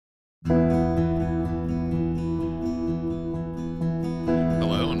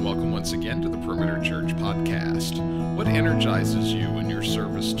once again to the Perimeter Church podcast. What energizes you in your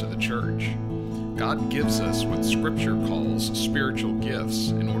service to the church? God gives us what Scripture calls spiritual gifts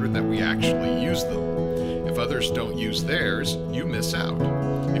in order that we actually use them. If others don't use theirs, you miss out.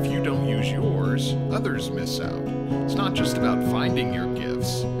 If you don't use yours, others miss out. It's not just about finding your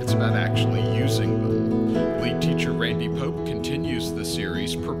gifts, it's about actually using them. Lead teacher Randy Pope continues the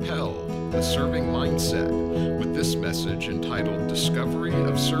series Propelled, a serving mindset, with this message entitled Discovery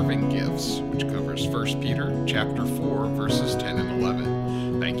of Serving Gifts, which covers 1 Peter chapter 4, verses 10 and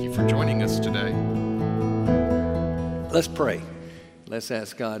 11. Thank you for joining us today. Let's pray. Let's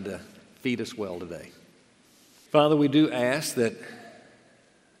ask God to feed us well today. Father, we do ask that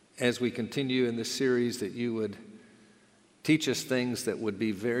as we continue in this series that you would teach us things that would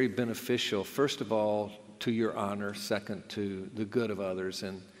be very beneficial, first of all, to your honor, second, to the good of others,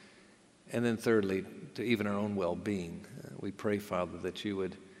 and then thirdly, to even our own well-being. We pray, Father, that you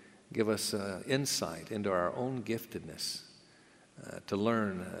would give us insight into our own giftedness, to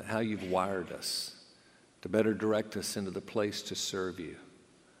learn how you've wired us, to better direct us into the place to serve you.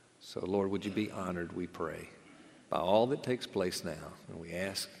 So, Lord, would you be honored, we pray, by all that takes place now. And we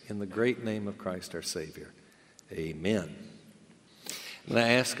ask in the great name of Christ our Savior. Amen. And I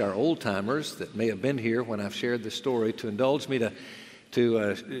ask our old-timers that may have been here when I've shared this story to indulge me to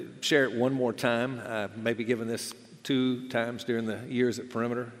share it one more time. I've maybe given this 2 times during the years at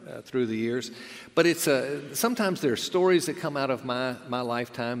Perimeter, through the years. But it's sometimes there are stories that come out of my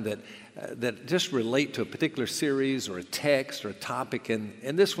lifetime that just relate to a particular series or a text or a topic,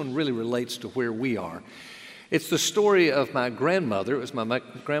 and this one really relates to where we are. It's the story of my grandmother. It was my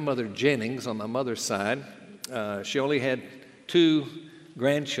grandmother Jennings on my mother's side. She only had 2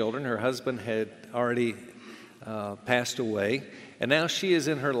 grandchildren. Her husband had already passed away, and now she is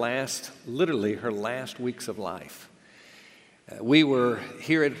in her literally her last weeks of life. We were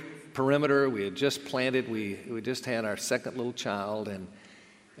here at Perimeter. We had just planted. We just had our second little child,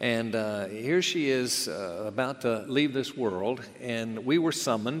 and here she is about to leave this world, and we were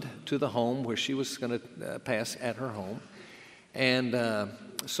summoned to the home where she was going to pass at her home. And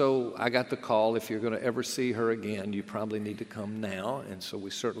so I got the call, if you're going to ever see her again, you probably need to come now. And so we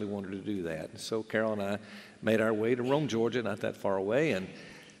certainly wanted to do that. And so Carol and I made our way to Rome, Georgia, not that far away, and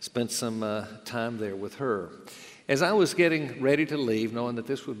spent some time there with her. As I was getting ready to leave, knowing that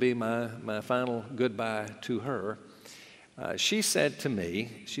this would be my final goodbye to her, she said to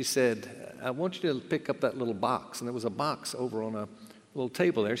me, she said, I want you to pick up that little box. And there was a box over on a little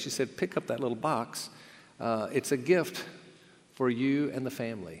table there. She said, pick up that little box. It's a gift for you and the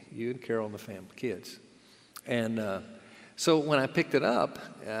family, you and Carol and the family, kids. And so when I picked it up,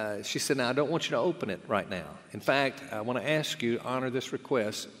 she said, now I don't want you to open it right now. In fact, I want to ask you to honor this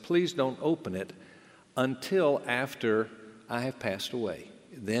request. Please don't open it until after I have passed away.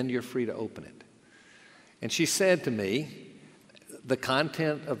 Then you're free to open it. And she said to me, the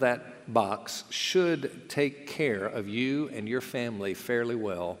content of that box should take care of you and your family fairly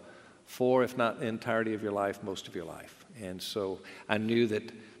well for, if not the entirety of your life, most of your life. And so I knew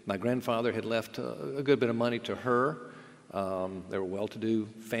that my grandfather had left a good bit of money to her. They were a well-to-do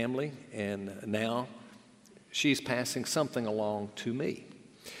family, and now she's passing something along to me.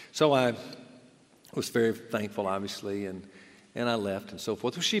 So I was very thankful, obviously, and I left and so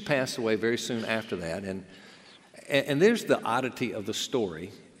forth. Well, she passed away very soon after that, and there's the oddity of the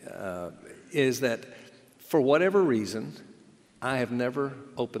story, is that for whatever reason, I have never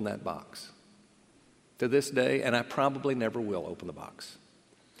opened that box to this day, and I probably never will open the box.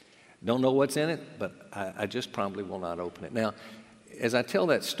 Don't know what's in it, but I just probably will not open it. Now, as I tell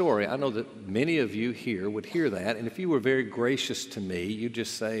that story, I know that many of you here would hear that, and if you were very gracious to me, you'd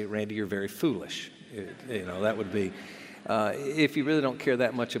just say, Randy, you're very foolish. You know, that would be, if you really don't care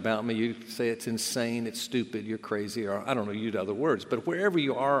that much about me, you say it's insane, it's stupid, you're crazy, or I don't know, you'd other words. But wherever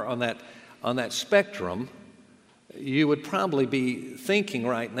you are on that spectrum, you would probably be thinking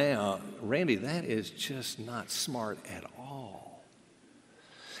right now, Randy, that is just not smart at all.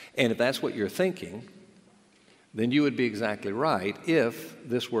 And if that's what you're thinking, then you would be exactly right if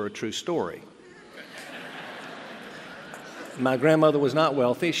this were a true story. My grandmother was not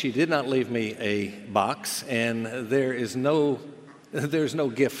wealthy. She did not leave me a box, and there's no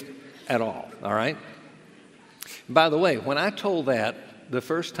gift at all right? By the way, when I told that the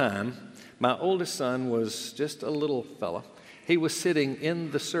first time, my oldest son was just a little fella. He was sitting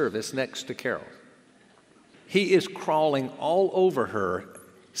in the service next to Carol. He is crawling all over her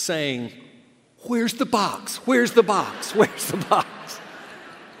saying, where's the box? Where's the box? Where's the box?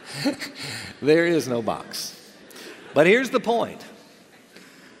 There is no box. But here's the point.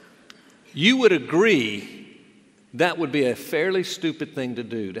 You would agree that would be a fairly stupid thing to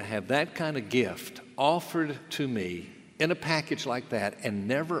do, to have that kind of gift offered to me in a package like that and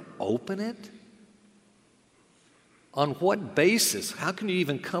never open it? On what basis? How can you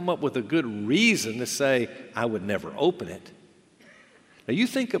even come up with a good reason to say, I would never open it? Now you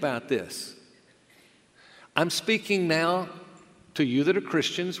think about this. I'm speaking now to you that are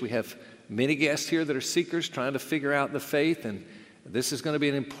Christians. We have many guests here that are seekers trying to figure out the faith, and this is going to be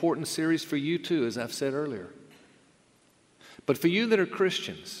an important series for you too, as I've said earlier. But for you that are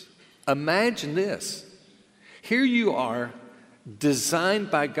Christians, imagine this. Here you are,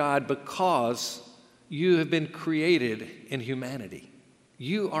 designed by God because you have been created in humanity.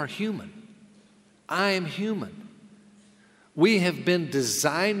 You are human. I am human. We have been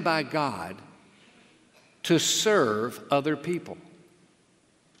designed by God to serve other people.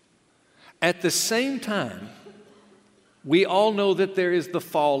 At the same time, we all know that there is the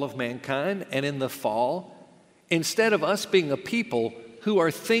fall of mankind, and in the fall, instead of us being a people who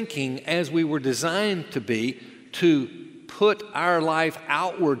are thinking as we were designed to be, to put our life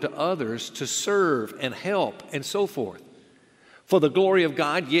outward to others, to serve and help and so forth, for the glory of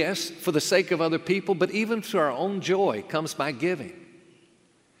God, yes, for the sake of other people, but even to our own joy comes by giving.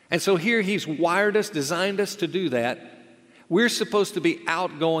 And so here He's wired us, designed us to do that. We're supposed to be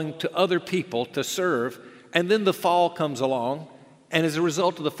outgoing to other people to serve, and then the fall comes along, and as a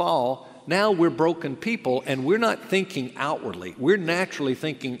result of the fall, now we're broken people, and we're not thinking outwardly. We're naturally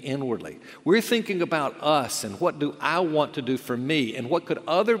thinking inwardly. We're thinking about us and what do I want to do for me, and what could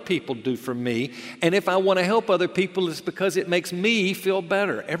other people do for me, and if I want to help other people, it's because it makes me feel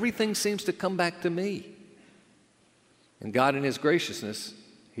better. Everything seems to come back to me. And God in His graciousness,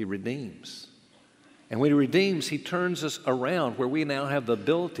 He redeems. And when He redeems, He turns us around where we now have the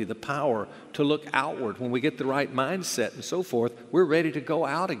ability, the power to look outward. When we get the right mindset and so forth, we're ready to go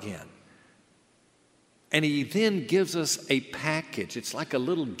out again. And He then gives us a package. It's like a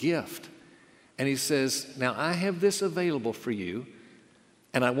little gift. And He says, now I have this available for you,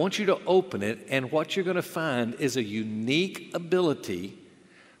 and I want you to open it, and what you're going to find is a unique ability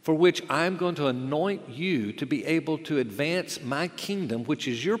for which I'm going to anoint you to be able to advance my kingdom, which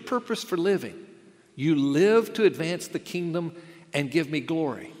is your purpose for living. You live to advance the kingdom and give me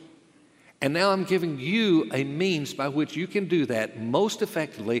glory. And now I'm giving you a means by which you can do that most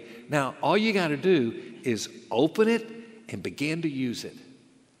effectively. Now, all you got to do is open it and begin to use it.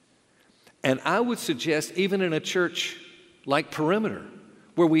 And I would suggest, even in a church like Perimeter,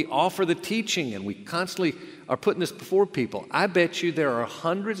 where we offer the teaching and we constantly are putting this before people, I bet you there are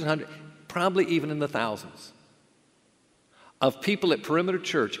hundreds and hundreds, probably even in the thousands, of people at Perimeter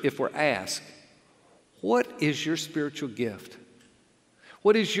Church, if we're asked, what is your spiritual gift?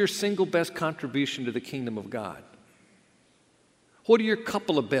 What is your single best contribution to the kingdom of God? What are your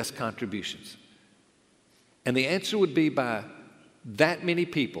couple of best contributions? And the answer would be by that many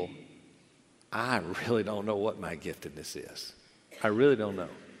people, I really don't know what my giftedness is. I really don't know.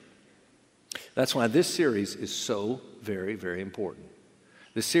 That's why this series is so very, very important.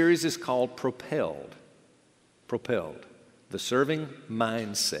 The series is called Propelled. Propelled, the serving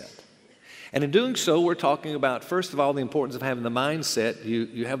mindset. And in doing so, we're talking about, first of all, the importance of having the mindset.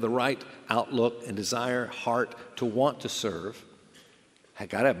 You have the right outlook and desire, heart to want to serve. I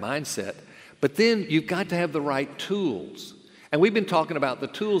got to have mindset. But then you've got to have the right tools. And we've been talking about the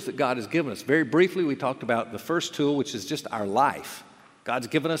tools that God has given us. Very briefly, we talked about the first tool, which is just our life. God's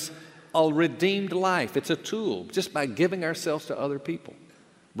given us a redeemed life. It's a tool just by giving ourselves to other people,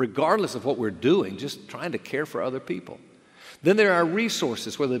 regardless of what we're doing, just trying to care for other people. Then there are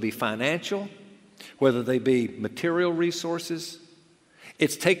resources, whether they be financial, whether they be material resources.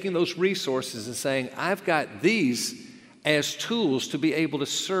 It's taking those resources and saying, I've got these as tools to be able to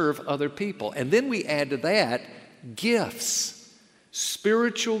serve other people. And then we add to that gifts,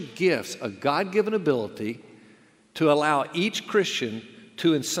 spiritual gifts, a God-given ability to allow each Christian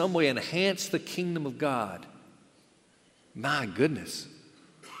to in some way enhance the kingdom of God. My goodness.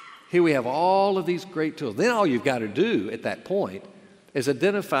 Here we have all of these great tools. Then all you've got to do at that point is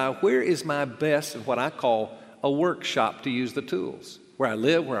identify where is my best and what I call a workshop to use the tools. Where I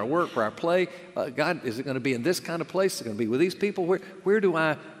live, where I work, where I play. God, is it going to be in this kind of place? Is it going to be with these people? Where do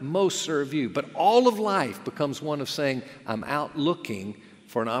I most serve you? But all of life becomes one of saying, I'm out looking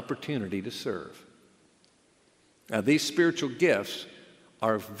for an opportunity to serve. Now, these spiritual gifts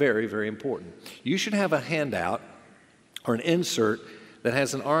are very, very important. You should have a handout or an insert that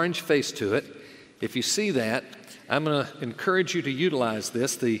has an orange face to it. If you see that, I'm going to encourage you to utilize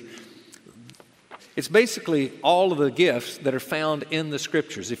this. It's basically all of the gifts that are found in the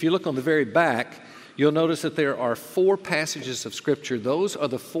Scriptures. If you look on the very back, you'll notice that there are 4 passages of Scripture. Those are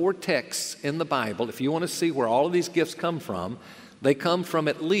the 4 texts in the Bible. If you want to see where all of these gifts come from, they come from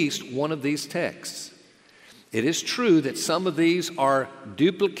at least one of these texts. It is true that some of these are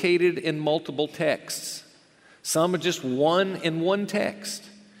duplicated in multiple texts. Some are just one in one text.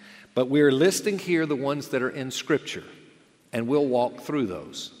 But we're listing here the ones that are in Scripture, and we'll walk through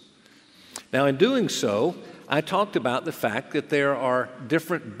those. Now, in doing so, I talked about the fact that there are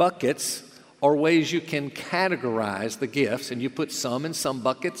different buckets or ways you can categorize the gifts, and you put some in some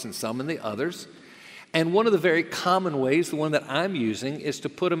buckets and some in the others. And one of the very common ways, the one that I'm using, is to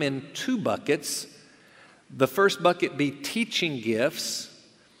put them in 2 buckets. The first bucket be teaching gifts,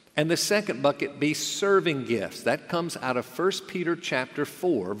 and the second bucket be serving gifts. That comes out of 1 Peter chapter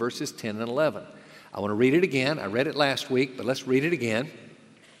 4, verses 10 and 11. I want to read it again. I read it last week, but let's read it again.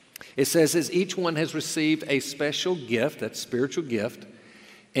 It says, as each one has received a special gift, that spiritual gift,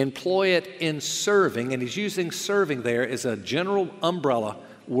 employ it in serving, and he's using serving there as a general umbrella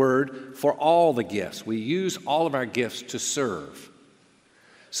word for all the gifts. We use all of our gifts to serve.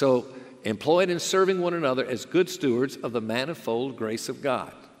 So, employ it in serving one another as good stewards of the manifold grace of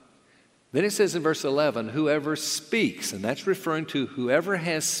God. Then it says in verse 11, whoever speaks, and that's referring to whoever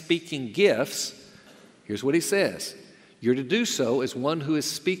has speaking gifts. Here's what he says. You're to do so as one who is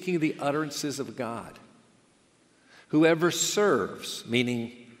speaking the utterances of God. Whoever serves,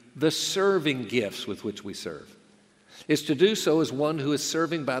 meaning the serving gifts with which we serve, is to do so as one who is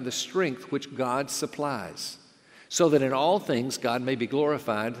serving by the strength which God supplies, so that in all things God may be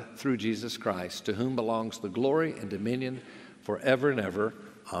glorified through Jesus Christ, to whom belongs the glory and dominion forever and ever.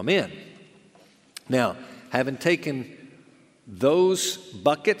 Amen. Now, having taken those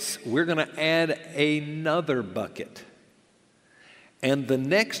buckets, we're going to add another bucket. And the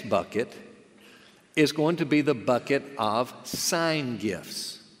next bucket is going to be the bucket of sign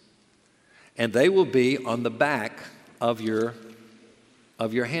gifts. And they will be on the back of your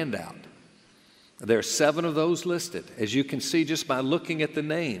handout. There are 7 of those listed. As you can see just by looking at the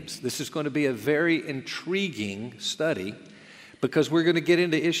names, this is going to be a very intriguing study because we're going to get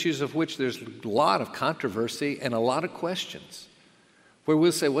into issues of which there's a lot of controversy and a lot of questions. Where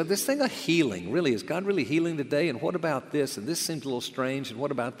we'll say, well, this thing of healing, really, is God really healing today? And what about this? And this seems a little strange. And what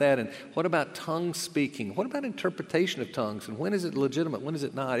about that? And what about tongue speaking? What about interpretation of tongues? And when is it legitimate? When is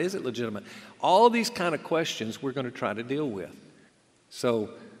it not? Is it legitimate? All these kind of questions we're going to try to deal with. So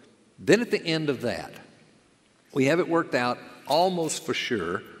then at the end of that, we have it worked out almost for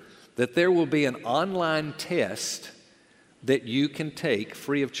sure that there will be an online test that you can take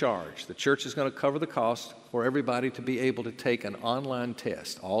free of charge. The church is going to cover the cost for everybody to be able to take an online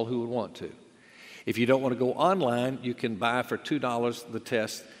test, all who would want to. If you don't want to go online, you can buy for $2 the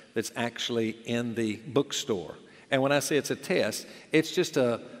test that's actually in the bookstore. And when I say it's a test, it's just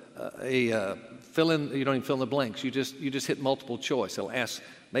a fill in, you don't even fill in the blanks. You just hit multiple choice. It'll ask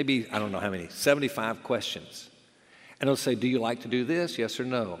maybe, I don't know how many, 75 questions. And it'll say, do you like to do this? Yes or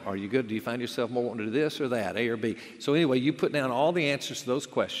no? Are you good? Do you find yourself more wanting to do this or that, A or B? So anyway, you put down all the answers to those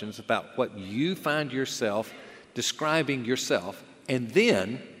questions about what you find yourself describing yourself, and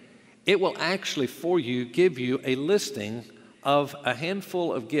then it will actually for you give you a listing of a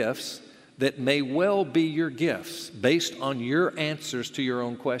handful of gifts that may well be your gifts based on your answers to your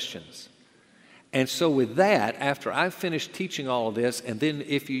own questions. And so with that, after I've finished teaching all of this, and then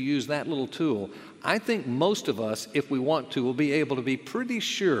if you use that little tool, I think most of us, if we want to, will be able to be pretty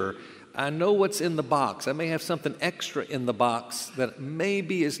sure I know what's in the box. I may have something extra in the box that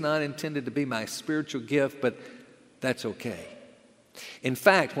maybe is not intended to be my spiritual gift, but that's okay. In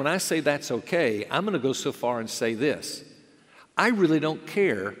fact, when I say that's okay, I'm going to go so far and say this. I really don't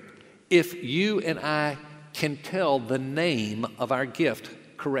care if you and I can tell the name of our gift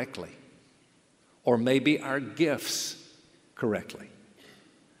correctly, or maybe our gifts correctly.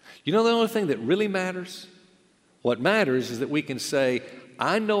 You know the only thing that really matters? What matters is that we can say,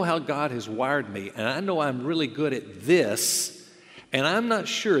 I know how God has wired me, and I know I'm really good at this, and I'm not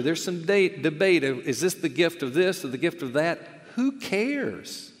sure. There's some debate of, is this the gift of this or the gift of that? Who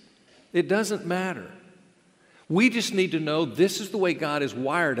cares? It doesn't matter. We just need to know this is the way God has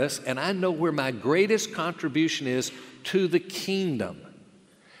wired us, and I know where my greatest contribution is to the kingdom.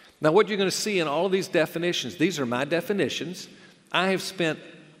 Now, what you're going to see in all of these definitions, these are my definitions. I have spent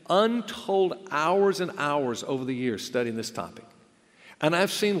untold hours and hours over the years studying this topic. And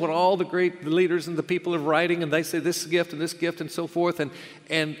I've seen what all the great leaders and the people are writing, and they say this gift and so forth.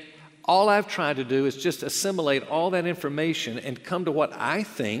 And all I've tried to do is just assimilate all that information and come to what I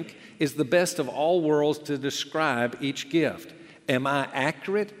think is the best of all worlds to describe each gift. Am I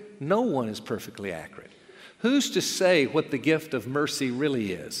accurate? No one is perfectly accurate. Who's to say what the gift of mercy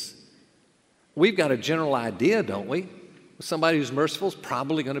really is? we've got a general idea, don't we? Somebody who's merciful is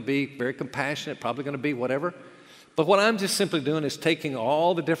probably going to be very compassionate, probably going to be whatever. But what I'm just simply doing is taking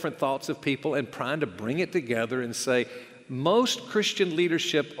all the different thoughts of people and trying to bring it together and say, most Christian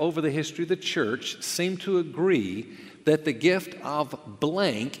leadership over the history of the church seem to agree that the gift of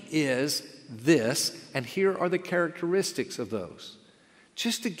blank is this, and here are the characteristics of those.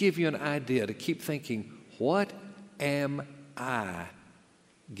 Just to give you an idea, to keep thinking, what am I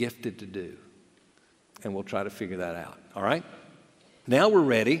gifted to do? And we'll try to figure that out, all right? Now we're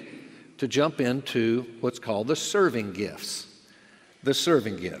ready to jump into what's called the serving gifts. The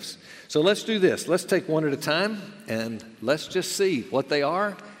serving gifts. So let's do this. Let's take one at a time, and let's just see what they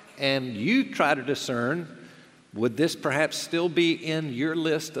are, and you try to discern, would this perhaps still be in your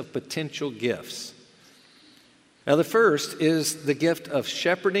list of potential gifts? Now, the first is the gift of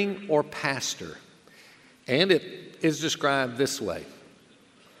shepherding or pastor, and it is described this way: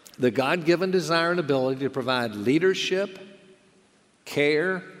 the God-given desire and ability to provide leadership,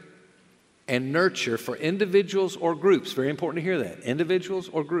 care, and nurture for individuals or groups. Very important to hear that. Individuals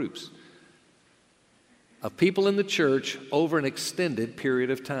or groups of people in the church over an extended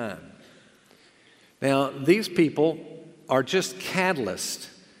period of time. Now, these people are just catalysts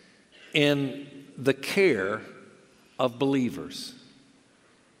in the care of believers.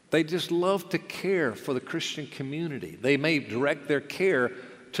 They just love to care for the Christian community. They may direct their care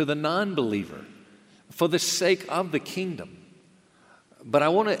to the non-believer for the sake of the kingdom. But I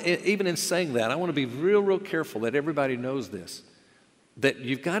want to, even in saying that, I want to be real careful that everybody knows this, that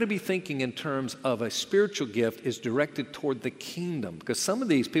you've got to be thinking in terms of a spiritual gift is directed toward the kingdom. Because some of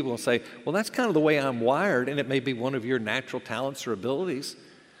these people will say, well, that's kind of the way I'm wired, and it may be one of your natural talents or abilities.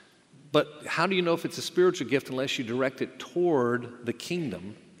 But how do you know if it's a spiritual gift unless you direct it toward the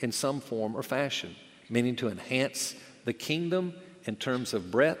kingdom in some form or fashion, meaning to enhance the kingdom in terms of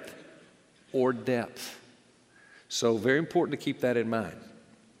breadth or depth? So very important to keep that in mind.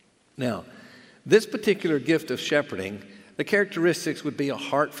 Now, this particular gift of shepherding, the characteristics would be a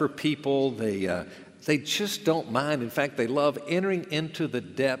heart for people. They just don't mind. In fact, they love entering into the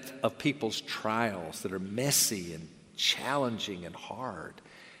depth of people's trials that are messy and challenging and hard.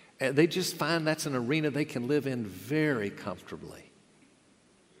 And they just find that's an arena they can live in very comfortably,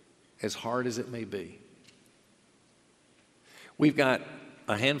 as hard as it may be. We've got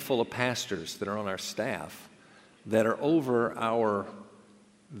a handful of pastors that are on our staff that are over our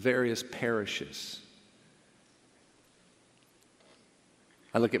various parishes.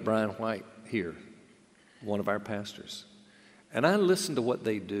 I look at Brian White here, one of our pastors, and I listen to what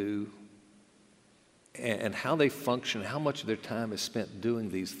they do and how they function, how much of their time is spent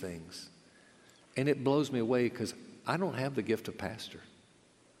doing these things. And it blows me away because I don't have the gift of pastor.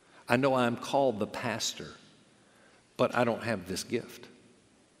 I know I'm called the pastor, but I don't have this gift.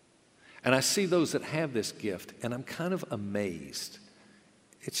 And I see those that have this gift, and I'm kind of amazed.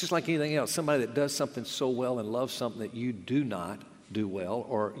 It's just like anything else. Somebody that does something so well and loves something that you do not do well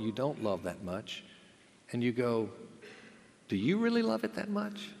or you don't love that much, and you go, do you really love it that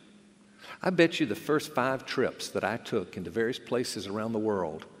much? I bet you the first 5 trips that I took into various places around the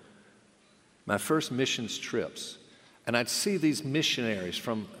world, my first missions trips, and I'd see these missionaries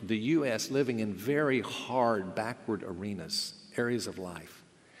from the U.S. living in very hard, backward arenas, areas of life.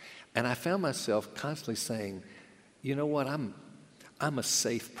 And I found myself constantly saying, you know what, I'm a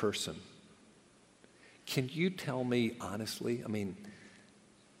safe person. Can you tell me honestly, I mean,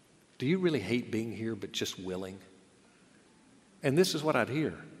 do you really hate being here but just willing? And this is what I'd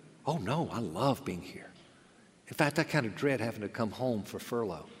hear. Oh no, I love being here. In fact, I kind of dread having to come home for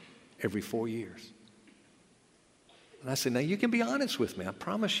furlough every 4 years. And I said, now you can be honest with me. I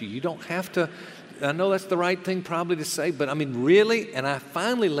promise you, you don't have to. I know that's the right thing probably to say, but I mean, really? And I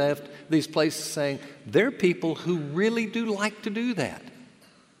finally left these places saying, there are people who really do like to do that.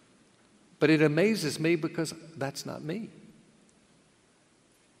 But it amazes me because that's not me.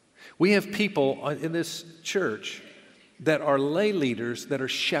 We have people in this church that are lay leaders that are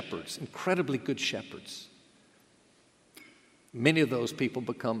shepherds, incredibly good shepherds. Many of those people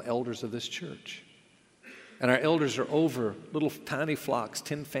become elders of this church. And our elders are over little tiny flocks,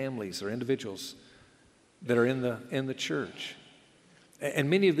 10 families or individuals that are in the church. And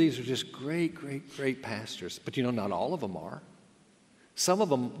many of these are just great pastors. But you know, not all of them are. Some of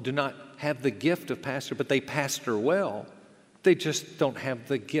them do not have the gift of pastor, but they pastor well. They just don't have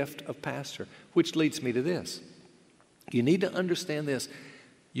the gift of pastor, which leads me to this. You need to understand this.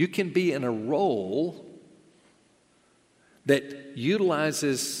 You can be in a role that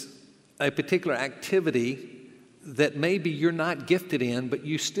utilizes a particular activity that maybe you're not gifted in, but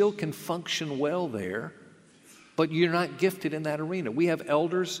you still can function well there but you're not gifted in that arena. We have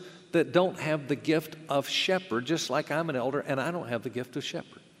elders that don't have the gift of shepherd, just like I'm an elder, and I don't have the gift of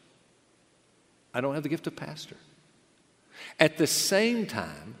shepherd. I don't have the gift of pastor. At the same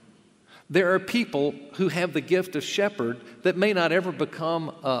time, there are people who have the gift of shepherd that may not ever become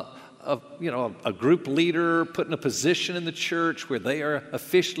a group leader, put in a position in the church where they are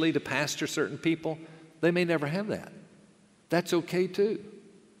officially to pastor certain people. They may never have that. That's okay too.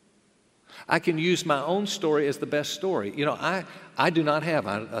 I can use my own story as the best story. You know, I do not have,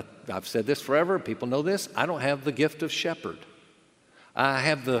 I've said this forever, people know this, I don't have the gift of shepherd. I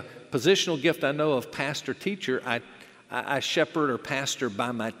have the positional gift I know of pastor-teacher. I shepherd or pastor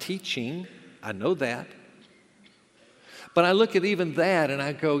by my teaching. I know that. But I look at even that and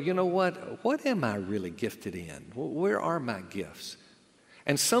I go, you know what am I really gifted in? Where are my gifts?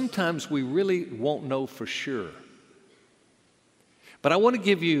 And sometimes we really won't know for sure. But I want to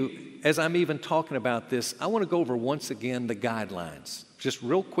give you, as I'm even talking about this, I want to go over once again the guidelines, just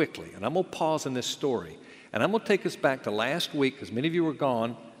real quickly. And I'm going to pause in this story. And I'm going to take us back to last week, because many of you were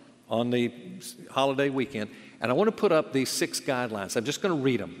gone on the holiday weekend. And I want to put up these 6 guidelines. I'm just going to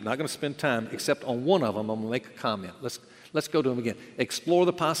read them. I'm not going to spend time, except on one of them, I'm going to make a comment. Let's go to them again. Explore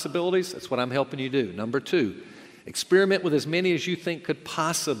the possibilities. That's what I'm helping you do. Number 2, experiment with as many as you think could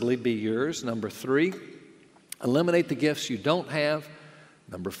possibly be yours. Number 3, eliminate the gifts you don't have.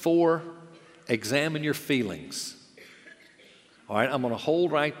 Number 4, examine your feelings. All right, I'm going to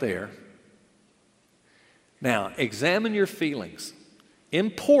hold right there. Now, examine your feelings.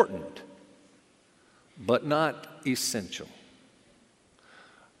 Important, but not essential.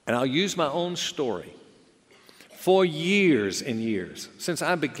 And I'll use my own story. For years and years, since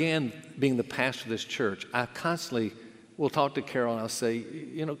I began being the pastor of this church, I constantly will talk to Carol and I'll say,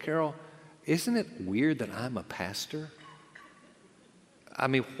 you know, Carol, isn't it weird that I'm a pastor? I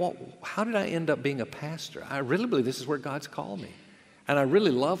mean, how did I end up being a pastor? I really believe this is where God's called me. And I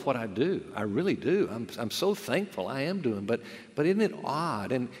really love what I do. I really do. I'm so thankful I am doing. But isn't it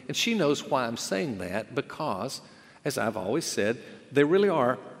odd? And she knows why I'm saying that, because, as I've always said, there really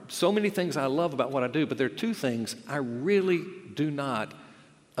are so many things I love about what I do, but there are 2 things I really do not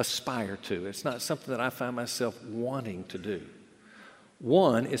aspire to. It's not something that I find myself wanting to do.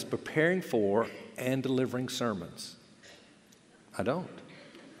 One is preparing for and delivering sermons. I don't.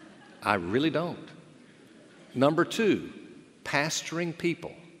 I really don't. Number 2, pastoring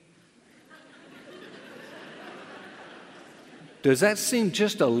people. Does that seem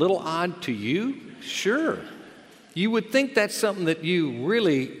just a little odd to you? Sure. You would think that's something that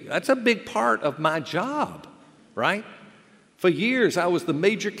that's a big part of my job, right? For years, I was the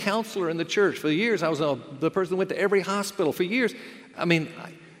major counselor in the church. For years, I was the person who went to every hospital. For years, and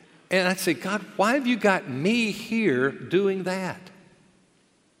I'd say, God, why have you got me here doing that?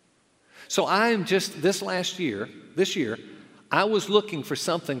 So this year, I was looking for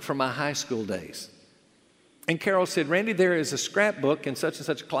something from my high school days. And Carol said, Randy, there is a scrapbook in such and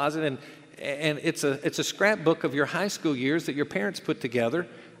such a closet, and it's a scrapbook of your high school years that your parents put together.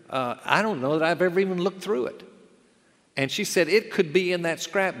 I don't know that I've ever even looked through it. And she said it could be in that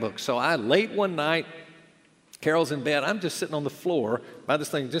scrapbook. So late one night, Carol's in bed. I'm just sitting on the floor by this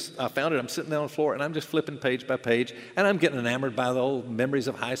thing. I found it. I'm sitting there on the floor, and I'm just flipping page by page, and I'm getting enamored by the old memories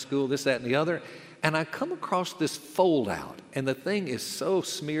of high school, this, that, and the other. And I come across this fold-out, and the thing is so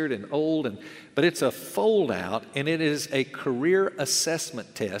smeared and old, but it's a fold-out, and it is a career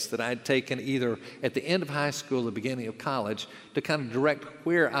assessment test that I'd taken either at the end of high school or the beginning of college to kind of direct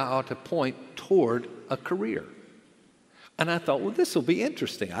where I ought to point toward a career. And I thought, well, this will be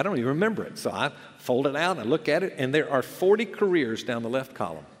interesting. I don't even remember it. So I fold it out, and I look at it, and there are 40 careers down the left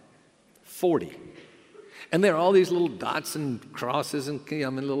column. 40. And there are all these little dots and crosses and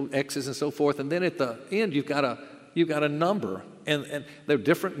little X's and so forth. And then at the end, you've got a number, and they're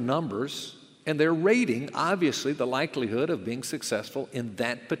different numbers, and they're rating, obviously, the likelihood of being successful in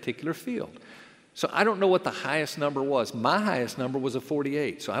that particular field. So I don't know what the highest number was. My highest number was a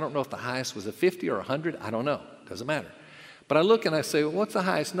 48. So I don't know if the highest was a 50 or 100. I don't know. Doesn't matter. But I look and I say, well, what's the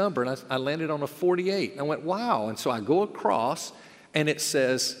highest number? And I landed on a 48. And I went, wow. And so I go across, and it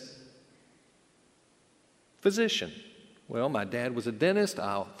says, physician. Well, my dad was a dentist.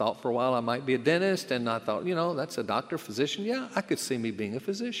 I thought for a while I might be a dentist, and I thought, that's a doctor, physician. Yeah, I could see me being a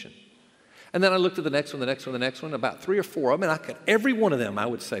physician. And then I looked at the next one, about 3 or 4 of them, and every one of them I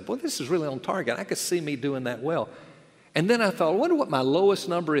would say, boy, this is really on target. I could see me doing that well. And then I thought, I wonder what my lowest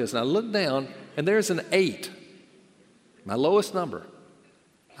number is. And I looked down, and there's an 8. My lowest number.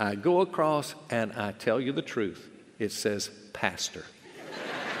 I go across, and I tell you the truth. It says pastor.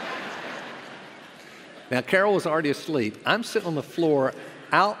 Now, Carol was already asleep. I'm sitting on the floor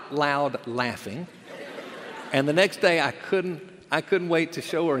out loud laughing. And the next day I couldn't wait to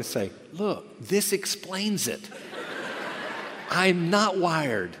show her and say, look, this explains it. I'm not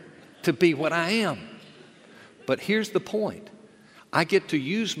wired to be what I am. But here's the point. I get to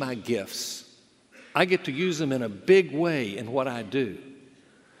use my gifts. I get to use them in a big way in what I do.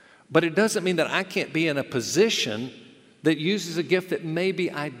 But it doesn't mean that I can't be in a position that uses a gift that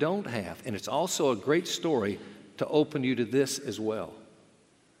maybe I don't have. And it's also a great story to open you to this as well.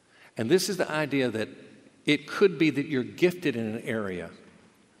 And this is the idea that it could be that you're gifted in an area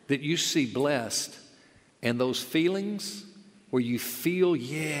that you see blessed, and those feelings where you feel,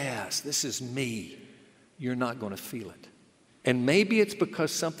 yes, this is me, you're not going to feel it. And maybe it's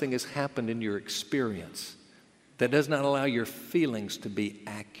because something has happened in your experience that does not allow your feelings to be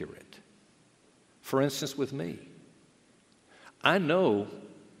accurate. For instance, with me, I know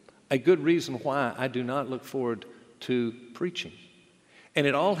a good reason why I do not look forward to preaching. And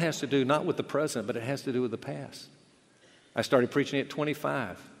it all has to do not with the present, but it has to do with the past. I started preaching at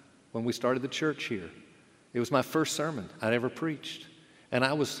 25 when we started the church here. It was my first sermon I'd ever preached. And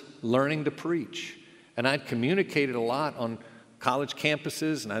I was learning to preach. And I'd communicated a lot on college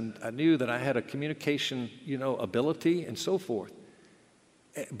campuses, and I knew that I had a communication, ability and so forth.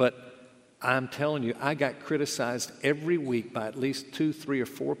 But I'm telling you, I got criticized every week by at least 2, 3, or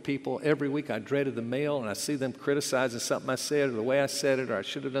 4 people. Every week I dreaded the mail, and I see them criticizing something I said, or the way I said it, or I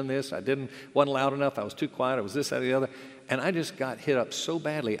should have done this, wasn't loud enough, I was too quiet, I was this, that, or the other. And I just got hit up so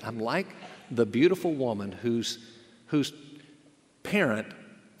badly. I'm like the beautiful woman whose parent,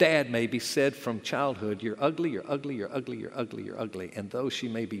 dad maybe, said from childhood, you're ugly, you're ugly, you're ugly, you're ugly, you're ugly. And though she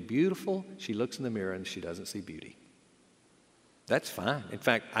may be beautiful, she looks in the mirror and she doesn't see beauty. That's fine. In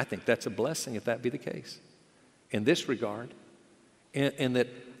fact, I think that's a blessing if that be the case. In this regard, in that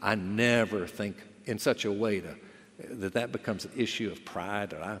I never think in such a way that becomes an issue of pride,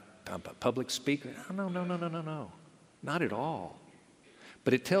 that I'm a public speaker. No. Not at all.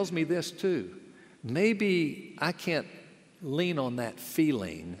 But it tells me this too. Maybe I can't lean on that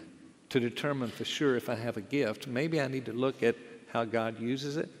feeling to determine for sure if I have a gift. Maybe I need to look at how God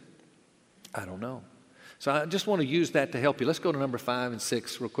uses it. I don't know. So I just want to use that to help you. Let's go to number 5 and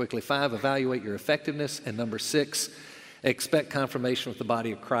 6 real quickly. 5, evaluate your effectiveness. And number 6, expect confirmation with the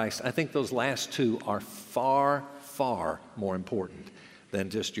body of Christ. I think those last 2 are far, far more important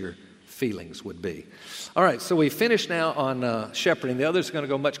than just your feelings would be. All right, so we finished now on shepherding. The others are going to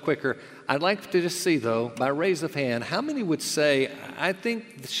go much quicker. I'd like to just see, though, by raise of hand, how many would say, I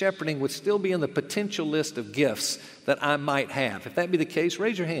think the shepherding would still be in the potential list of gifts that I might have? If that be the case,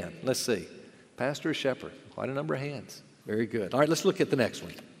 raise your hand. Let's see. Pastor or shepherd? Quite a number of hands. Very good. All right, let's look at the next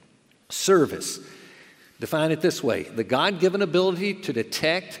one. Service. Define it this way: the God-given ability to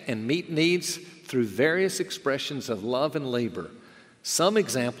detect and meet needs through various expressions of love and labor. Some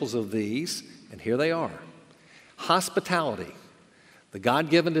examples of these, and here they are. Hospitality. The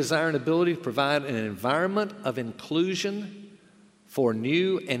God-given desire and ability to provide an environment of inclusion for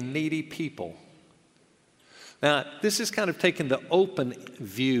new and needy people. Now, this is kind of taking the open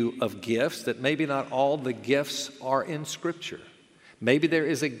view of gifts, that maybe not all the gifts are in Scripture. Maybe there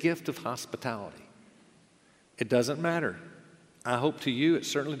is a gift of hospitality. It doesn't matter. I hope to you, it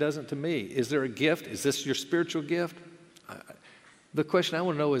certainly doesn't to me. Is there a gift? Is this your spiritual gift? The question I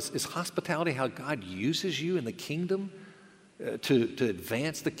want to know is hospitality how God uses you in the kingdom to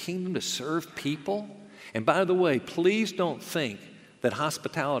advance the kingdom, to serve people? And by the way, please don't think that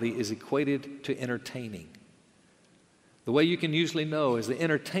hospitality is equated to entertaining. The way you can usually know is the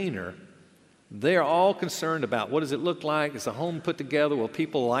entertainer, they're all concerned about what does it look like? Is the home put together? Will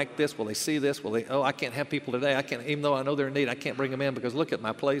people like this? Will they see this? Will they, I can't have people today. I can't, even though I know they're in need, I can't bring them in because look at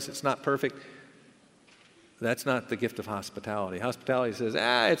my place, it's not perfect. That's not the gift of hospitality. Hospitality says,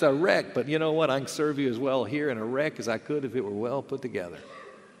 it's a wreck, but you know what? I can serve you as well here in a wreck as I could if it were well put together.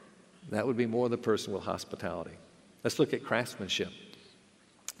 That would be more the person with hospitality. Let's look at craftsmanship.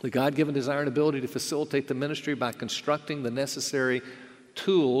 The God-given desire and ability to facilitate the ministry by constructing the necessary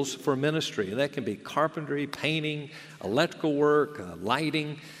tools for ministry. And that can be carpentry, painting, electrical work,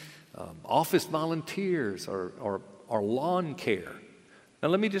 lighting, office volunteers, or lawn care. Now,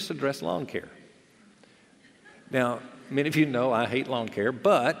 let me just address lawn care. Now, many of you know I hate lawn care,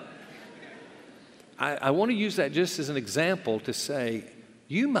 but I want to use that just as an example to say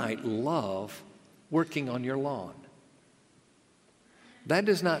you might love working on your lawn. That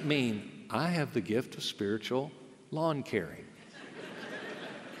does not mean I have the gift of spiritual lawn caring.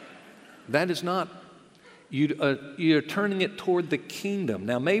 That is not, you're turning it toward the kingdom.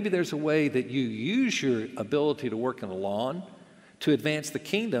 Now, maybe there's a way that you use your ability to work on a lawn to advance the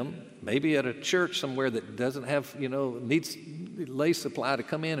kingdom, maybe at a church somewhere that doesn't have, needs lay supply to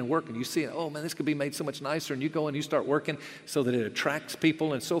come in and work, and you see, oh man, this could be made so much nicer, and you go and you start working so that it attracts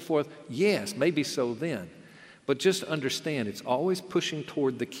people and so forth. Yes, maybe so then. But just understand, it's always pushing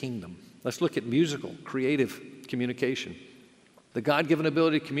toward the kingdom. Let's look at musical, creative communication. The God-given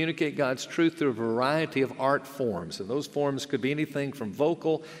ability to communicate God's truth through a variety of art forms. And those forms could be anything from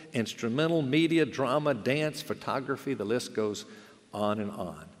vocal, instrumental, media, drama, dance, photography, the list goes on and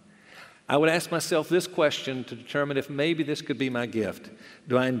on. I would ask myself this question to determine if maybe this could be my gift.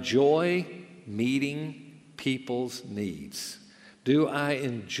 Do I enjoy meeting people's needs? Do I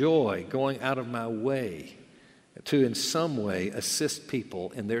enjoy going out of my way to in some way assist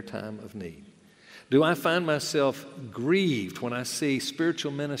people in their time of need? Do I find myself grieved when I see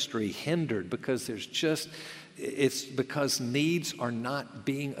spiritual ministry hindered because it's because needs are not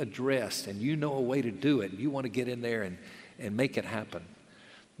being addressed and you know a way to do it and you want to get in there and make it happen?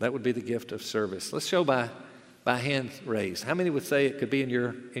 That would be the gift of service. Let's show by hand raised. How many would say it could be in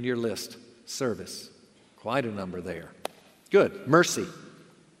your list? Service. Quite a number there. Good. Mercy.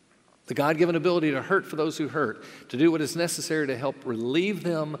 The God-given ability to hurt for those who hurt, to do what is necessary to help relieve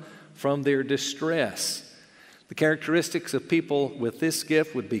them from their distress. The characteristics of people with this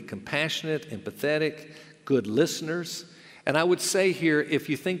gift would be compassionate, empathetic, good listeners. And I would say here, if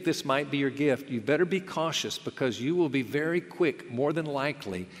you think this might be your gift, you better be cautious because you will be very quick, more than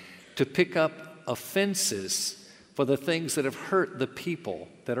likely, to pick up offenses for the things that have hurt the people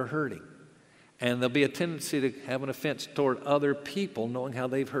that are hurting. And there'll be a tendency to have an offense toward other people, knowing how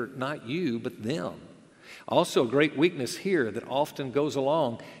they've hurt not you, but them. Also, a great weakness here that often goes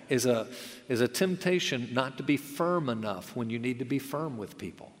along is a temptation not to be firm enough when you need to be firm with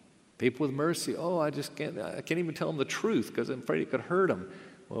people. People with mercy, I can't even tell them the truth because I'm afraid it could hurt them.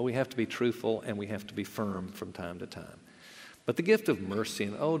 Well, we have to be truthful and we have to be firm from time to time. But the gift of mercy,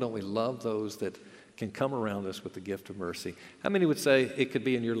 and don't we love those that can come around us with the gift of mercy. How many would say it could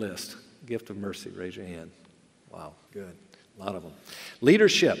be in your list? Gift of mercy, raise your hand. Wow, good. A lot of them.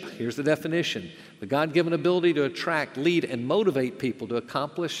 Leadership, here's the definition. The God-given ability to attract, lead, and motivate people to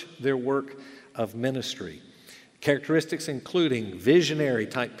accomplish their work of ministry. Characteristics including visionary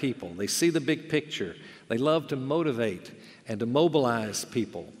type people. They see the big picture. They love to motivate and to mobilize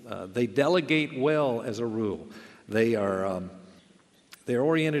people. They delegate well as a rule. They're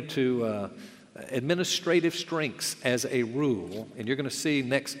oriented to administrative strengths as a rule. And you're going to see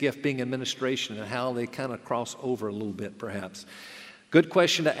next gift being administration and how they kind of cross over a little bit perhaps. Good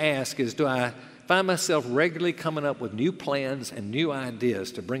question to ask is, do I find myself regularly coming up with new plans and new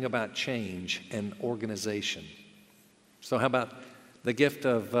ideas to bring about change and organization? So how about the gift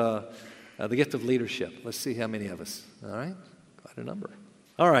of leadership? Let's see how many of us. All right, quite a number.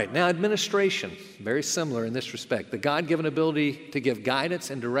 All right, now administration, very similar in this respect. The God-given ability to give guidance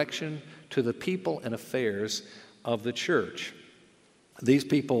and direction to the people and affairs of the church. These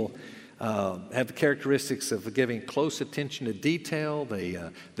people have the characteristics of giving close attention to detail.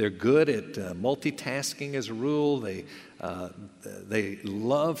 They're good at multitasking as a rule. They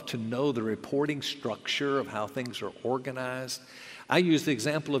love to know the reporting structure of how things are organized. I use the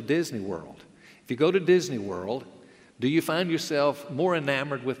example of Disney World. If you go to Disney World, do you find yourself more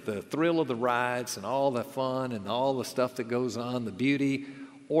enamored with the thrill of the rides and all the fun and all the stuff that goes on, the beauty,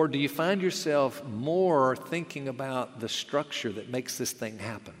 or do you find yourself more thinking about the structure that makes this thing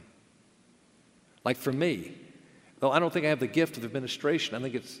happen? Like for me, though I don't think I have the gift of administration, I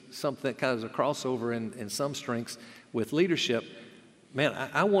think it's something that kind of is a crossover in some strengths with leadership. Man,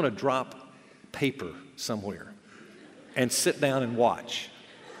 I want to drop paper somewhere and sit down and watch.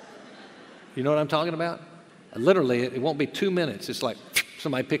 You know what I'm talking about? Literally, it won't be 2 minutes. It's like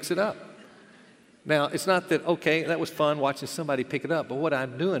somebody picks it up. Now, it's not that, okay, that was fun watching somebody pick it up, but what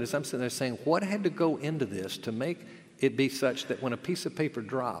I'm doing is I'm sitting there saying, what had to go into this to make it be such that when a piece of paper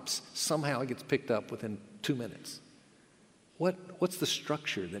drops, somehow it gets picked up within 2 minutes? What's the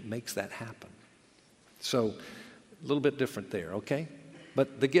structure that makes that happen? So, a little bit different there, okay?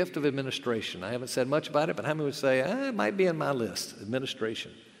 But the gift of administration, I haven't said much about it, but how many would say, it might be in my list,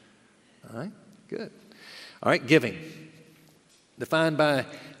 administration? All right, good. All right, giving. Defined by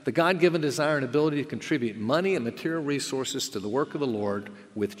the God-given desire and ability to contribute money and material resources to the work of the Lord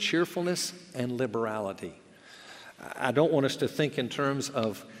with cheerfulness and liberality. I don't want us to think in terms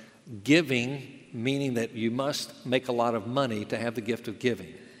of giving, meaning that you must make a lot of money to have the gift of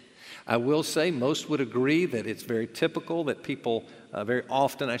giving. I will say most would agree that it's very typical that people, very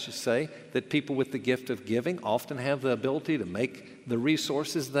often I should say, that people with the gift of giving often have the ability to make the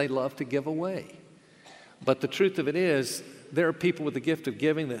resources they love to give away. But the truth of it is, there are people with the gift of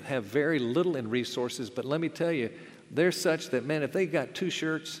giving that have very little in resources, but let me tell you, they're such that, man, if they got 2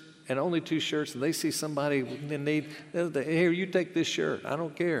 shirts and only 2 shirts and they see somebody in need, here, you take this shirt. I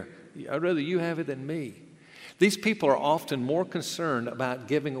don't care. I'd rather you have it than me. These people are often more concerned about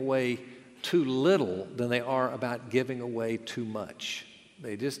giving away too little than they are about giving away too much.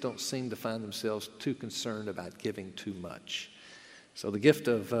 They just don't seem to find themselves too concerned about giving too much. So the gift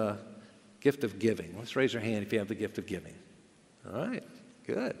of giving. Let's raise your hand if you have the gift of giving. All right,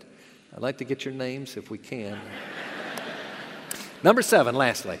 good. I'd like to get your names if we can. Number 7,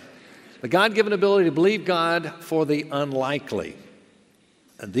 lastly, the God-given ability to believe God for the unlikely.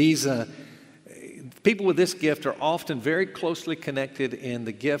 And these people with this gift are often very closely connected in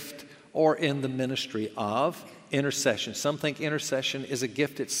the gift or in the ministry of intercession. Some think intercession is a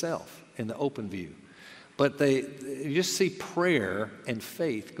gift itself in the open view. But you just see prayer and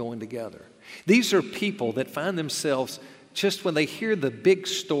faith going together. These are people that find themselves, just when they hear the big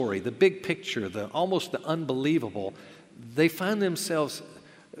story, the big picture, almost the unbelievable, they find themselves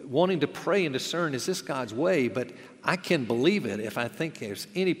wanting to pray and discern, is this God's way? But I can believe it if I think there's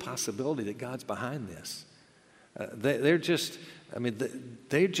any possibility that God's behind this. They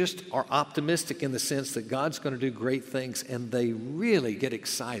just are optimistic in the sense that God's going to do great things, and they really get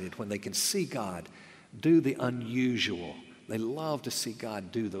excited when they can see God do the unusual. They love to see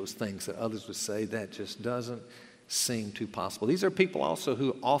God do those things that others would say that just doesn't seem too possible. These are people also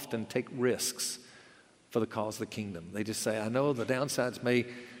who often take risks for the cause of the kingdom. They just say, I know the downsides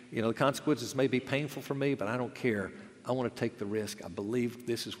the consequences may be painful for me, but I don't care. I want to take the risk. I believe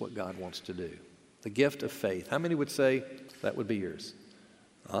this is what God wants to do. The gift of faith. How many would say that would be yours?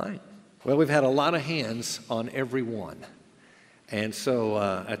 All right. Well, we've had a lot of hands on every one. And so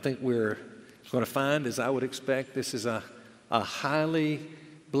I think we're going to find, as I would expect, this is a highly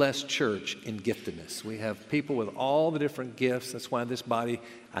blessed church in giftedness. We have people with all the different gifts. That's why this body,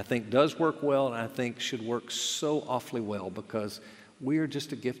 I think, does work well, and I think should work so awfully well, because we are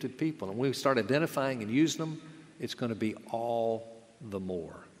just a gifted people. And when we start identifying and using them, it's going to be all the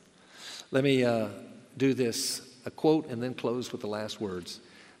more. Let me do this, a quote, and then close with the last words.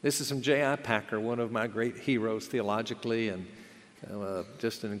 This is from J.I. Packer, one of my great heroes theologically, and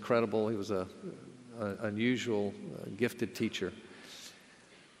just an incredible, he was an unusual, gifted teacher.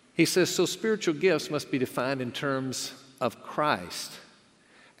 He says, so spiritual gifts must be defined in terms of Christ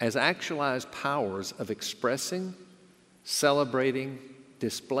as actualized powers of expressing, celebrating,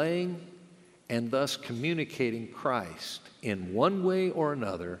 displaying, and thus communicating Christ in one way or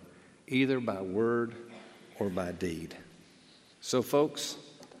another, either by word or by deed. So folks,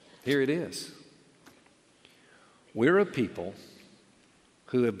 here it is. We're a people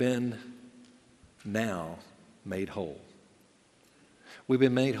who have been now made whole. We've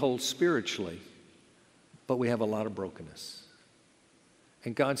been made whole spiritually, but we have a lot of brokenness.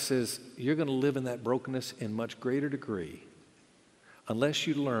 And God says, you're going to live in that brokenness in much greater degree unless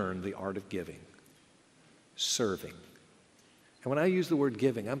you learn the art of giving, serving. And when I use the word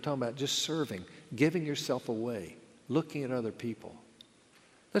giving, I'm talking about just serving, giving yourself away, looking at other people.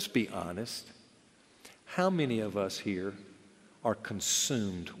 Let's be honest. How many of us here are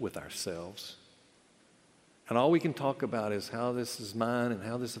consumed with ourselves? And all we can talk about is how this is mine and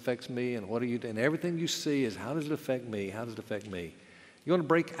how this affects me and what are you doing. And everything you see is how does it affect me? How does it affect me? You want to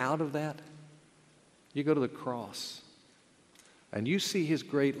break out of that? You go to the cross and you see His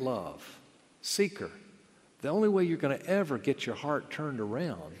great love. Seeker. The only way you're going to ever get your heart turned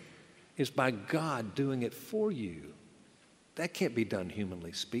around is by God doing it for you. That can't be done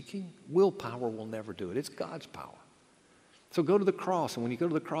humanly speaking. Willpower will never do it. It's God's power. So go to the cross, and when you go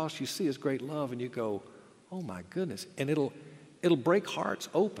to the cross, you see His great love, and you go, oh my goodness. And it'll break hearts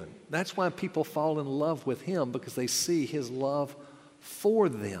open. That's why people fall in love with Him, because they see His love for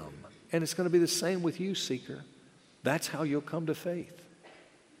them. And it's going to be the same with you, seeker. That's how you'll come to faith.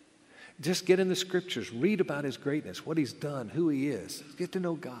 Just get in the Scriptures, read about His greatness, what He's done, who He is. Get to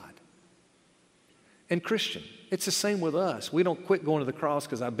know God. And Christian, it's the same with us. We don't quit going to the cross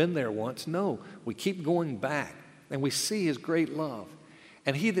because I've been there once. No, we keep going back, and we see His great love.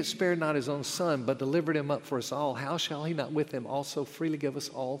 And He that spared not His own Son, but delivered Him up for us all, how shall He not with Him also freely give us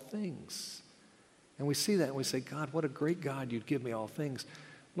all things? And we see that, and we say, God, what a great God, You'd give me all things.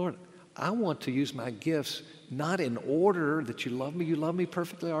 Lord, I want to use my gifts not in order that You love me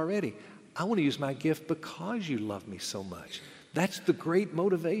perfectly already. I want to use my gift because You love me so much. That's the great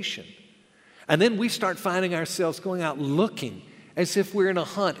motivation. And then we start finding ourselves going out looking as if we're in a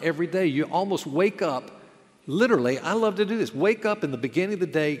hunt every day. You almost wake up, literally, I love to do this, wake up in the beginning of the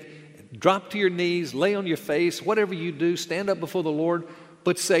day, drop to your knees, lay on your face, whatever you do, stand up before the Lord,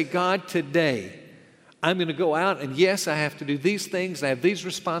 but say, God, today, I'm going to go out, and yes, I have to do these things, I have these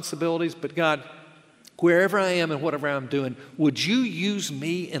responsibilities, but God, wherever I am and whatever I'm doing, would you use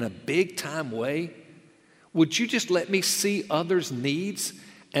me in a big time way? Would you just let me see others' needs?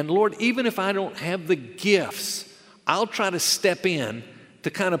 And Lord, even if I don't have the gifts, I'll try to step in to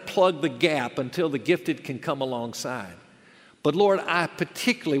kind of plug the gap until the gifted can come alongside. But Lord, I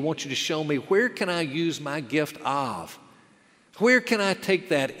particularly want you to show me, where can I use my gift of? Where can I take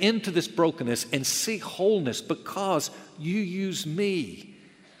that into this brokenness and see wholeness because you use me?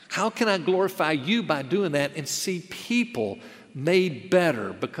 How can I glorify you by doing that and see people made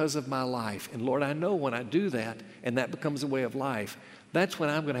better because of my life? And Lord, I know when I do that and that becomes a way of life, that's when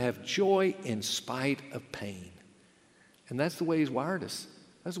I'm going to have joy in spite of pain. And that's the way He's wired us.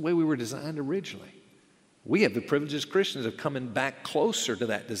 That's the way we were designed originally. We have the privilege as Christians of coming back closer to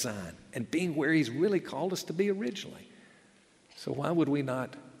that design and being where He's really called us to be originally. So why would we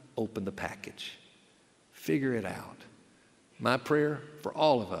not open the package? Figure it out. My prayer for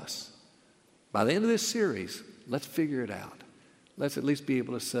all of us, by the end of this series, let's figure it out. Let's at least be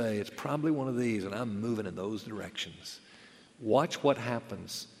able to say, it's probably one of these and I'm moving in those directions. Watch what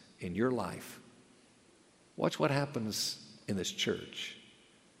happens in your life. Watch what happens in this church.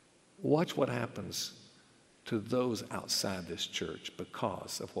 Watch what happens to those outside this church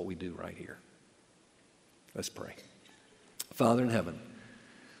because of what we do right here. Let's pray. Father in heaven,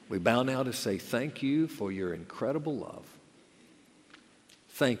 we bow now to say thank you for your incredible love.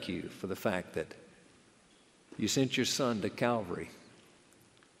 Thank you for the fact that you sent your Son to Calvary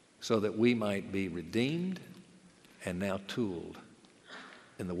so that we might be redeemed and now tooled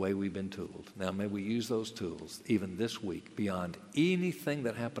in the way we've been tooled. Now may we use those tools even this week beyond anything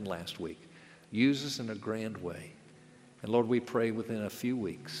that happened last week. Use us in a grand way. And Lord, we pray within a few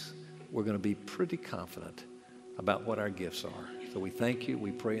weeks, we're going to be pretty confident about what our gifts are. So we thank you.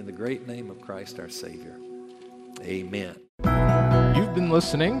 We pray in the great name of Christ our Savior. Amen. You've been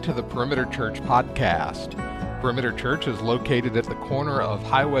listening to the Perimeter Church podcast. Perimeter Church is located at the corner of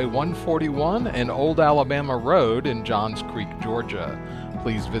Highway 141 and Old Alabama Road in Johns Creek, Georgia.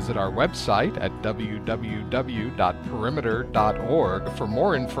 Please visit our website at www.perimeter.org for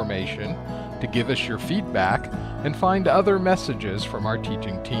more information, to give us your feedback, and find other messages from our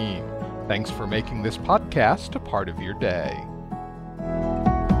teaching team. Thanks for making this podcast a part of your day.